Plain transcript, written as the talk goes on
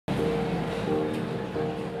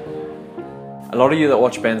A lot of you that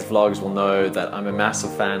watch Ben's vlogs will know that I'm a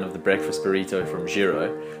massive fan of the breakfast burrito from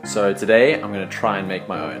Giro. So today I'm going to try and make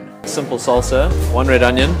my own. Simple salsa, 1 red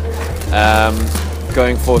onion,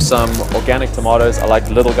 going for some organic tomatoes. I like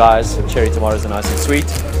the little guys, so cherry tomatoes are nice and sweet.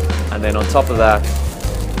 And then on top of that,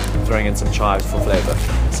 throwing in some chives for flavor.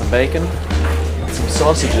 Some bacon, some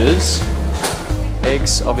sausages,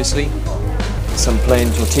 eggs obviously, some plain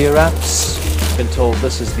tortilla wraps. Been told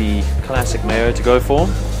this is the classic mayo to go for.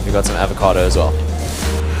 We've got some avocado as well.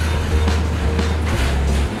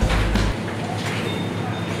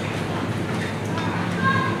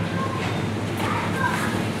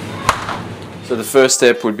 So the first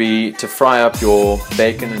step would be to fry up your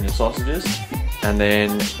bacon and your sausages. And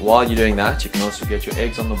then while you're doing that, you can also get your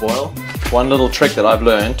eggs on the boil. One little trick that I've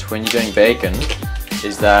learned when you're doing bacon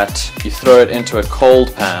is that you throw it into a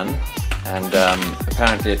cold pan, and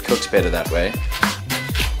apparently it cooks better that way.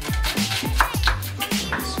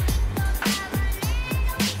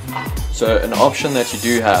 So an option that you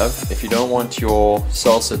do have, if you don't want your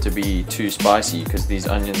salsa to be too spicy, because these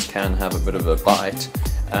onions can have a bit of a bite,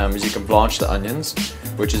 is you can blanch the onions,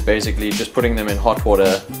 which is basically just putting them in hot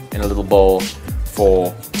water in a little bowl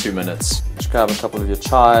for 2 minutes. Just grab a couple of your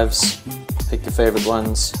chives, pick your favorite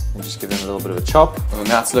ones, and just give them a little bit of a chop. And when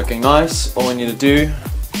that's looking nice, all we need to do,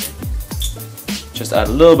 just add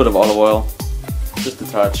a little bit of olive oil, just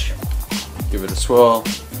a touch, give it a swirl,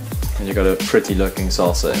 and you've got a pretty looking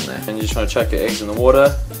salsa in there. And you just want to chuck your eggs in the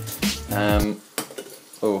water.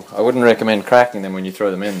 Oh, I wouldn't recommend cracking them when you throw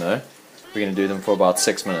them in though. We're going to do them for about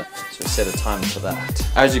 6 minutes, so set a timer for that.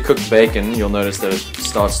 As you cook the bacon, you'll notice that it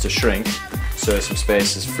starts to shrink, so some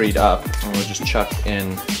space is freed up, and we'll just chuck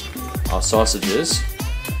in our sausages.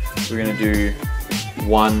 We're going to do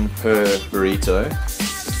 1 per burrito,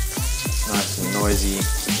 nice and noisy.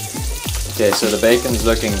 Okay, so the bacon's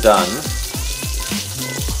looking done.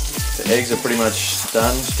 The eggs are pretty much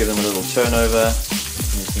done, just give them a little turn over.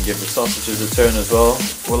 You can give the sausages a turn as well.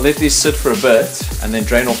 We'll let these sit for a bit and then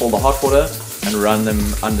drain off all the hot water and run them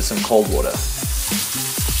under some cold water.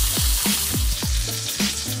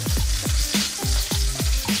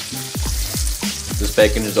 This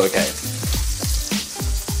bacon is okay.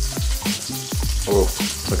 Oh,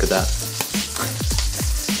 look at that.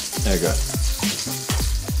 There we go.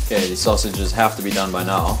 Okay, these sausages have to be done by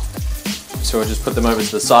now. So we'll just put them over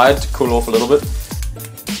to the side to cool off a little bit.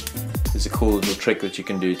 It's a cool little trick that you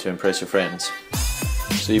can do to impress your friends.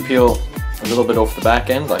 So you peel a little bit off the back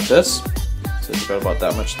end like this, so you've got about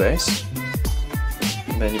that much space.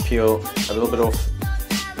 And then you peel a little bit off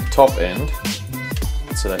the top end,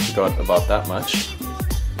 so that you've got about that much.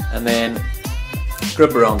 And then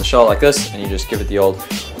grip around the shell like this, and you just give it the old...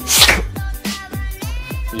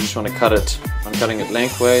 You just want to cut it. I'm cutting it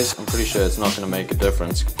lengthways. I'm pretty sure it's not going to make a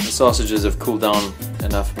difference. The sausages have cooled down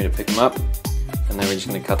enough for me to pick them up. And then we're just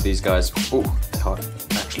going to cut these guys. Oh, they're hot,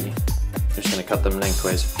 actually. We're just going to cut them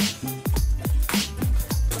lengthways.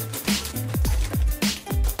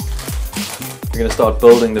 We're going to start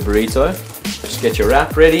building the burrito. Just get your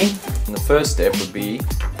wrap ready. And the first step would be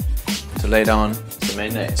to lay down some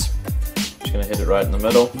mayonnaise. Just going to hit it right in the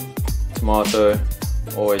middle. Tomato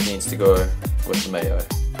always needs to go with the mayo.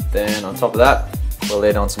 Then on top of that, we'll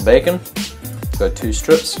lay down some bacon. Go 2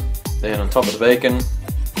 strips. Then on top of the bacon,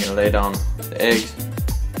 you're going to lay down the eggs.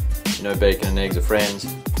 You know, bacon and eggs are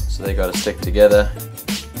friends, so they got to stick together.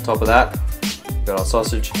 On top of that, we've got our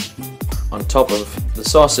sausage. On top of the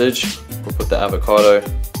sausage, we'll put the avocado.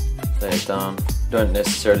 Lay it down. Don't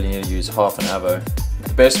necessarily need to use half an avo.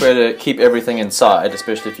 The best way to keep everything inside,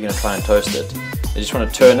 especially if you're going to try and toast it, you just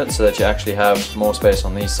want to turn it so that you actually have more space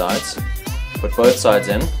on these sides. Put both sides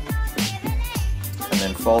in, and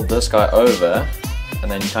then fold this guy over,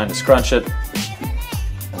 and then you kind of scrunch it,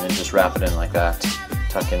 and then just wrap it in like that.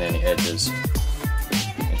 Tuck in any edges.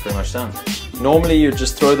 It's pretty much done. Normally you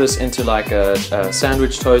just throw this into like a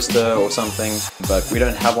sandwich toaster or something, but we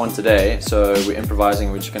don't have one today, so we're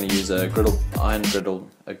improvising. We're just going to use a griddle iron. We're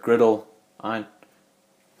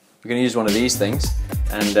going to use one of these things,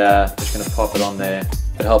 and just going to pop it on there.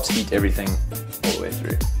 It helps heat everything all the way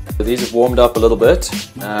through. So these have warmed up a little bit.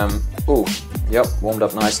 Oh, yep, warmed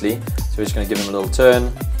up nicely. So we're just going to give them a little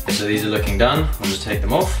turn. Okay, so these are looking done. We'll just take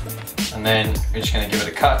them off, and then we're just going to give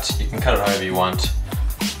it a cut. You can cut it however you want.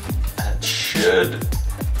 And it should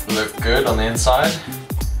look good on the inside.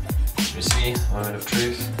 You see, a moment of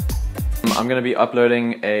truth. I'm going to be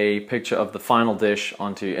uploading a picture of the final dish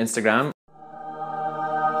onto Instagram.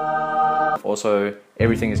 Also,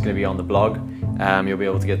 everything is going to be on the blog. You'll be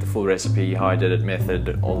able to get the full recipe, how I did it,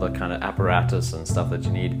 method, all the kind of apparatus and stuff that you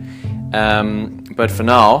need. But for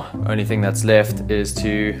now, only thing that's left is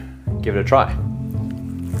to give it a try.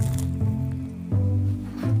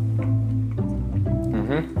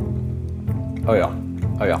 Oh yeah,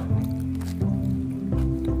 oh yeah.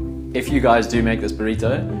 If you guys do make this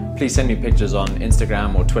burrito, please send me pictures on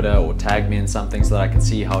Instagram or Twitter, or tag me in something so that I can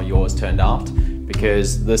see how yours turned out,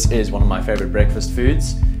 because this is one of my favorite breakfast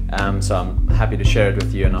foods. So I'm happy to share it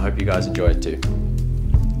with you, and I hope you guys enjoy it too.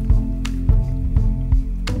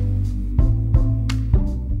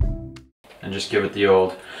 And just give it the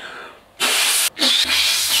old